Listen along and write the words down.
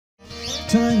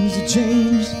Times have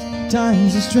changed,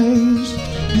 times are strange.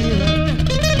 Yeah.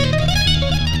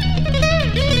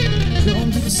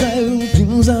 Come to the side of the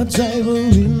things I travel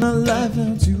in my life,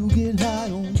 how to get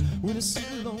high on. When I sit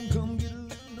alone, come get a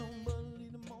little known, but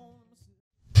leave them all.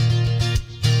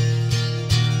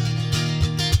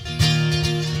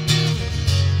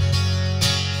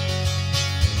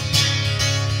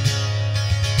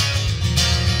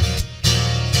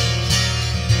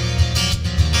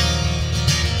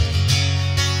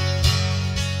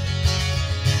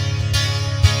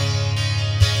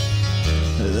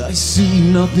 I see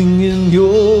nothing in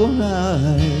your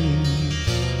eyes.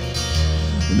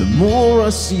 The more I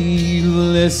see, the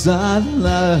less I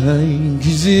like.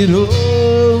 Is it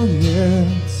all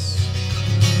yes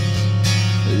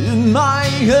in my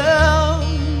head?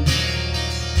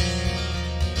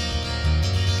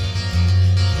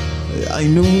 I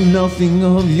know nothing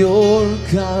of your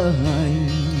kind.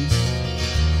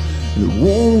 It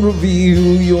won't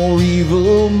reveal your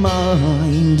evil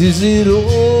mind. Is it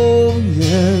all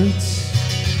yet?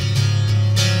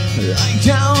 I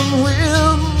can't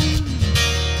win.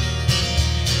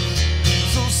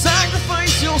 So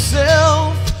sacrifice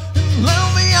yourself and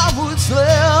let me have what's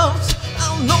left.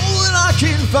 I know that I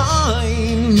can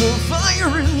find the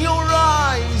fire in your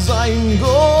eyes. I'm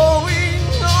going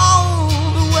all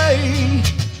the way.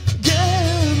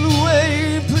 Get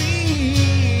away,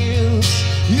 please.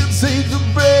 You take the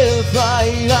breath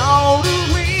right out of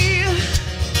me.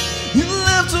 You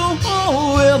left a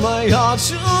hole where my heart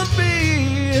should be.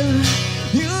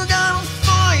 You gotta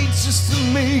fight just to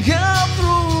make it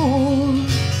through.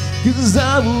 'Cause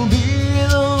I will be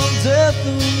the death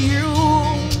of you.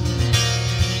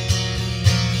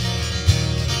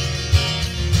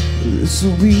 This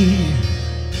will be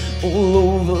all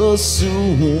over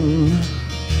soon.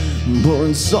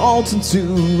 Pouring salt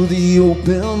into the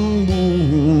open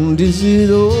wound. Is it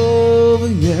over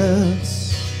yet?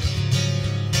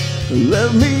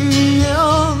 Let me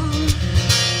in.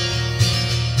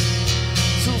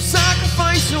 So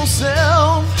sacrifice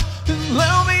yourself and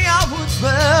let me out what's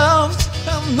left. I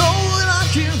know that I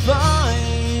can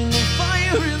find the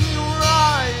fire in your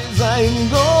eyes. I'm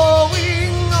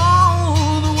going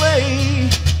all the way.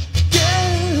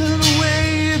 Get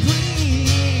away,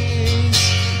 please.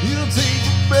 You take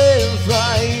the breath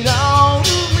right out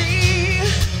of me.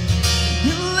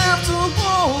 You left a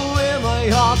hole where my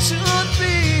heart should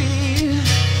be.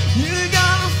 You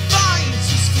gotta fight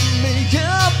just to make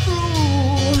it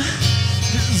through.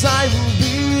 'Cause I will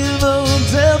be the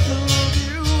death of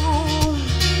you.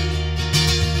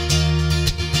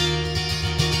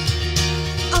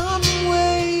 I'm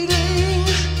waiting,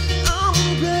 I'm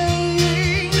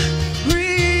praying,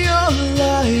 realize.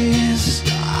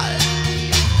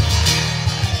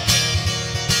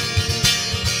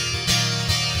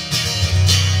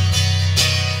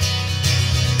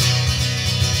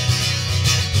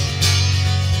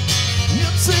 You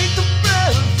take the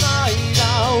breath right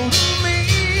out of me.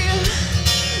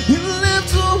 You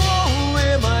left a hole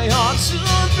where my heart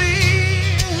should be.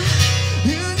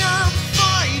 You gotta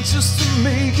fight just to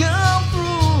make it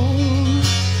through.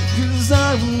 'Cause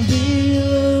I will be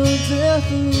the death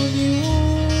of you.